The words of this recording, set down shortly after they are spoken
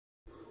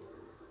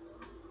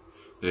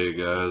Hey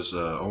guys,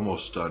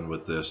 almost done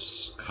with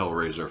this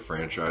Hellraiser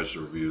franchise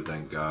review,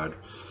 thank God.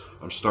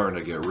 I'm starting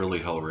to get really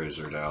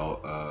Hellraisered out.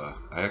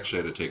 I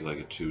actually had to take like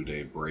a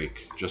 2-day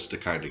break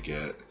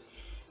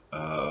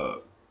uh,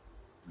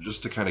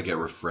 just to kind of get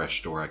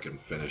refreshed or I can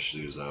finish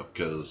these up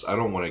because I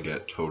don't want to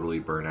get totally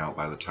burnt out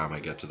by the time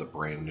I get to the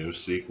brand new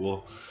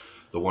sequel,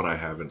 the one I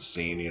haven't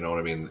seen, you know what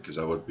I mean? Because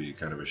that would be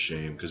kind of a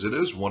shame because it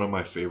is one of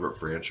my favorite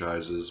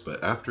franchises,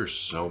 but after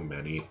so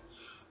many,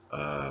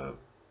 uh,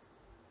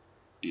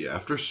 yeah,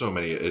 after so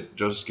many, it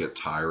does get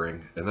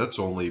tiring, and that's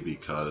only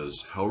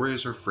because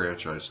Hellraiser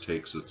franchise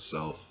takes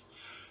itself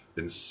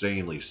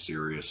insanely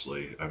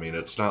seriously. I mean,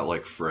 it's not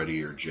like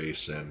Freddy or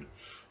Jason,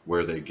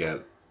 where they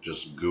get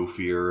just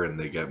goofier and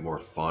they get more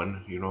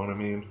fun. You know what I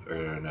mean?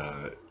 And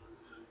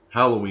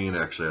Halloween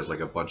actually has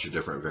like a bunch of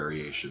different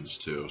variations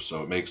too,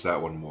 so it makes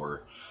that one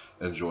more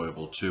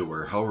enjoyable too.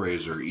 Where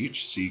Hellraiser,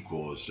 each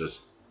sequel is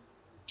just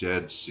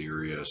dead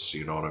serious,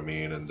 you know what I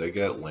mean? And they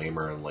get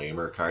lamer and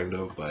lamer kind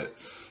of, but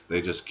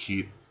they just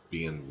keep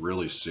being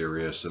really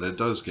serious, and it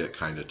does get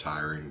kind of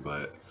tiring.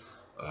 But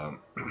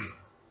um,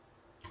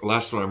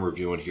 last one I'm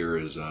reviewing here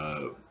is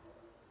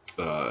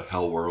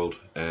Hellworld,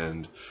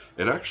 and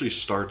it actually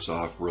starts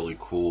off really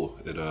cool.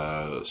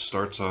 It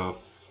starts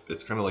off,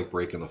 it's kind of like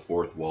breaking the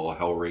fourth wall.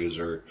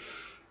 Hellraiser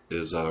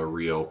is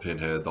Rio,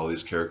 Pinhead. All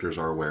these characters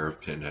are aware of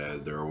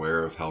Pinhead. They're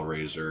aware of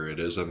Hellraiser. It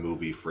is a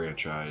movie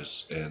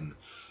franchise, and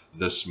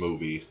this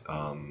movie,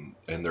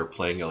 and they're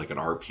playing it like an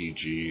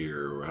RPG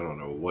or I don't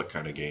know what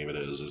kind of game it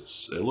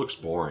is. It looks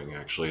boring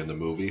actually in the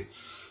movie,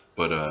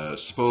 but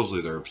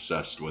supposedly they're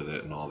obsessed with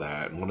it and all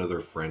that. And one of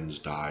their friends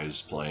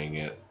dies playing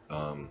it,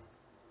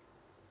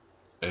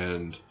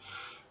 and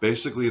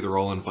basically they're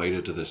all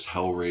invited to this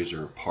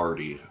Hellraiser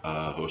party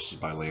hosted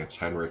by Lance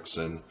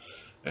Henriksen.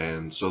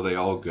 And so they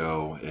all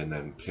go, and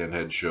then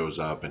Pinhead shows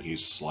up, and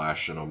he's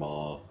slashing them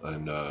all.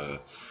 And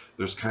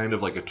there's kind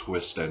of like a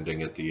twist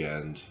ending at the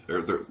end.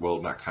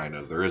 Well, not kind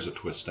of. There is a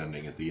twist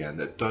ending at the end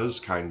that does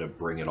kind of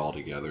bring it all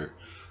together.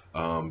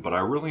 But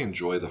I really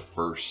enjoy the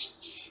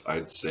first,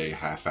 I'd say,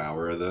 half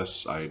hour of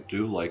this. I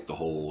do like the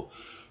whole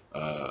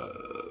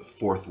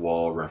fourth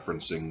wall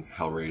referencing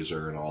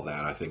Hellraiser and all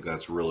that. I think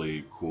that's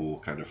really cool,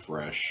 kind of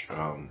fresh.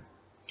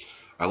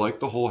 I like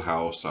the whole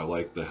house. I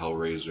like the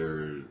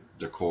Hellraiser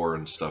decor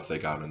and stuff they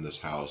got in this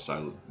house.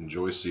 I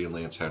enjoy seeing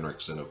Lance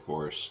Henriksen, of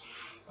course.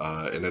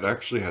 And it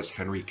actually has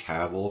Henry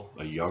Cavill,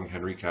 a young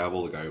Henry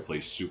Cavill, the guy who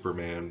plays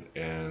Superman.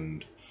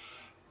 And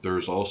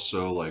there's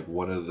also like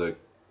one of the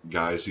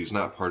guys, he's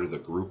not part of the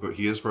group, but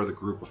he is part of the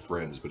group of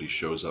friends, but he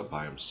shows up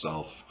by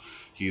himself.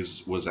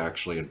 Was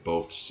actually in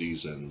both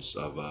seasons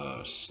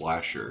of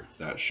Slasher,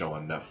 that show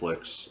on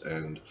Netflix,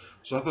 and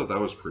so I thought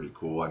that was pretty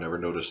cool. I never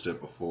noticed it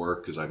before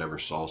because I never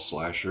saw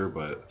Slasher,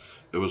 but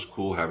it was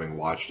cool having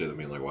watched it. I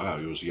mean, like, wow,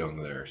 he was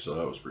young there, so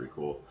that was pretty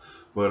cool.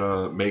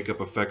 But makeup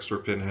effects for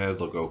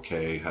Pinhead look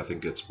okay. I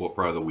think it's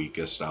probably the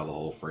weakest out of the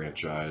whole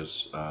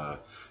franchise.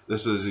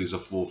 He's a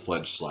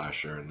full-fledged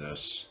slasher in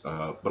this,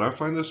 but I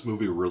find this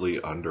movie really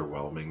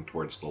underwhelming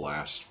towards the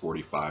last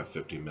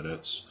 45-50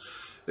 minutes.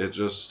 It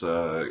just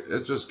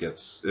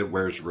it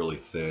wears really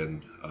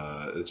thin.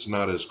 It's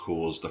not as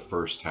cool as the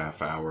first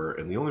half hour,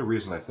 and the only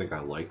reason I think I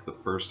like the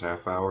first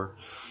half hour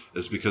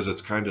is because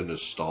it's kind of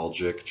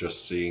nostalgic,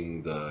 just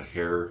seeing the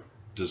hair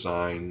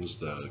designs,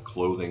 the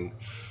clothing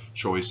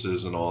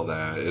choices, and all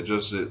that.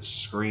 It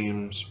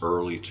screams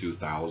early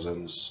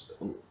 2000s.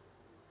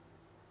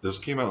 This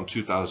came out in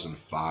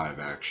 2005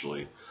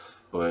 actually,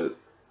 but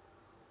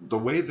the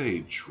way they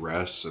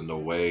dress and the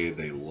way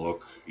they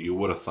look, you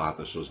would have thought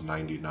this was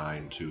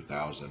 99,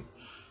 2000.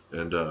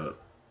 And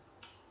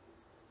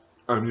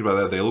I mean by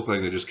that, they look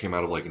like they just came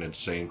out of like an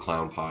Insane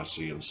Clown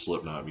Posse and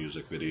Slipknot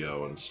music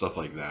video and stuff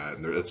like that.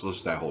 And it's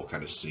just that whole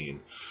kind of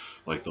scene,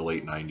 like the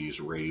late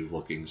 90s rave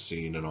looking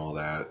scene and all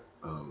that.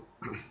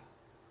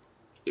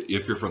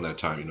 If you're from that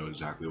time, you know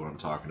exactly what I'm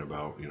talking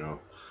about, you know.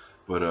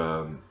 But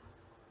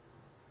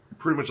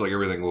pretty much like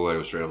everything looked like it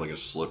was straight up like a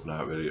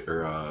Slipknot video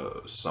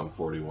or Sum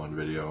 41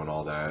 video and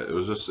all that. It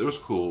was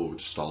cool,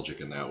 nostalgic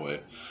in that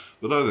way.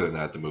 But other than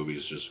that, the movie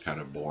is just kind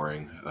of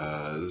boring.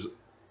 I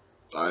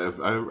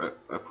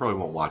probably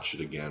won't watch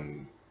it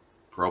again,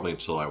 probably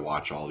until I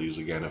watch all these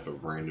again if a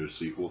brand new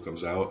sequel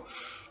comes out.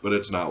 But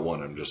it's not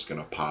one I'm just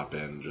gonna pop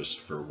in just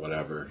for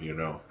whatever, you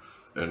know.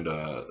 And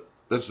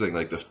that's the thing,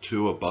 like the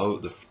two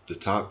above, the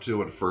top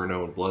two,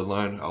 Inferno and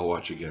Bloodline, I'll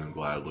watch again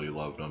gladly,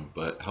 loved them.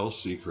 But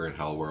Hellseeker and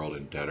Hellworld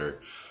and Deader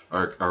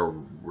are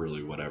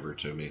really whatever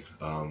to me.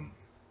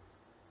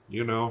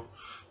 You know,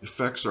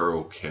 effects are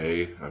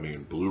okay. I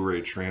mean,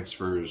 Blu-ray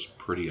transfer is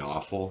pretty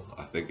awful.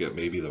 I think it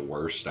may be the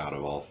worst out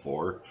of all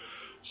four,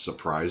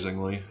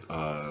 surprisingly.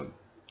 A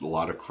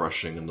lot of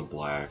crushing in the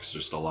blacks,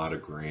 just a lot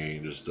of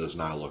green, just does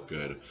not look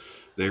good.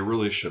 They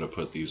really should have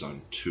put these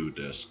on 2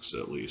 discs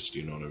at least,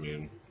 you know what I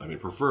mean? I mean,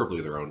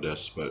 preferably their own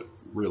discs, but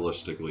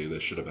realistically, they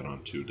should have been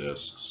on 2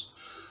 discs.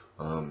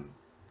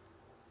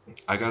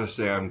 I gotta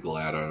say, I'm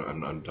glad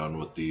I'm done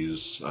with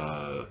these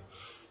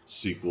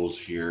sequels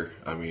here.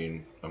 I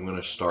mean, I'm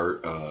gonna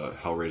start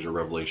Hellraiser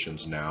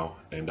Revelations now,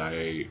 and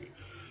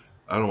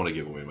I don't want to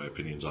give away my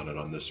opinions on it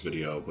on this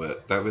video,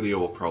 but that video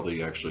will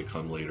probably actually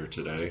come later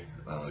today,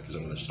 because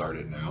I'm going to start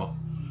it now.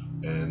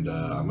 And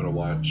I'm going to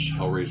watch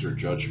Hellraiser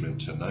Judgment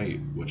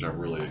tonight, which I'm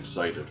really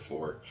excited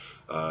for.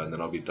 And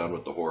then I'll be done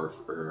with the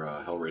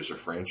Hellraiser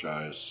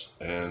franchise.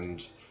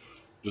 And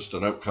just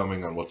an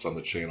upcoming on what's on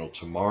the channel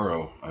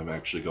tomorrow, I'm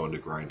actually going to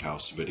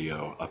Grindhouse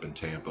Video up in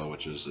Tampa,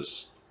 which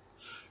is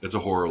it's a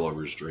horror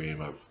lover's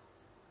dream. I've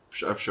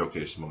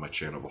showcased them on my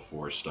channel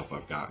before, stuff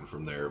I've gotten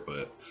from there,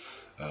 but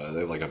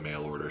they have like a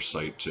mail order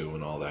site too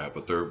and all that,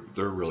 but they're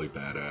really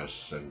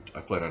badass, and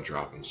I plan on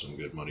dropping some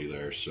good money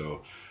there.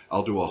 So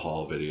I'll do a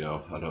haul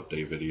video, an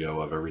update video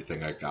of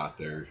everything I got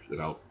there,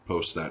 and I'll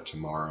post that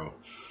tomorrow.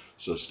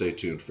 So stay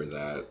tuned for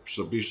that.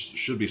 So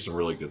should be some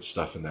really good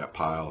stuff in that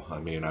pile. I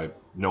mean, I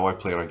know I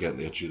plan on getting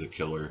the Itchy the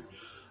Killer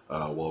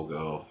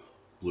logo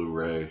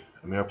Blu-ray.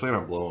 I mean, I plan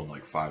on blowing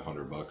like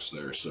 $500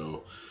 there,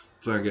 so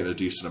I plan on getting a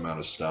decent amount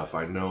of stuff.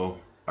 I know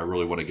I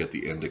really want to get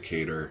the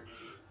Indicator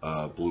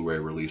Blu-ray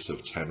release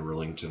of 10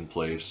 Rillington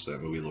Place.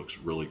 That movie looks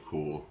really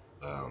cool.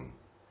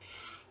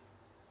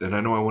 And I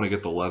know I want to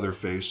get the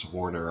Leatherface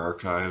Warner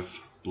Archive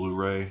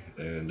Blu-ray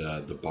and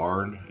the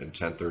Barn and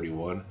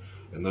 1031.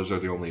 And those are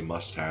the only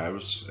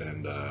must-haves.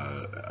 And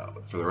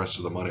for the rest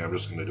of the money, I'm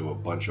just going to do a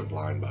bunch of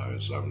blind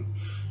buys. I'm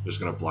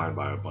just going to blind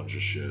buy a bunch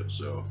of shit.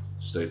 So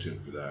stay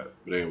tuned for that.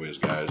 But anyways,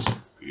 guys,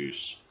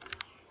 peace.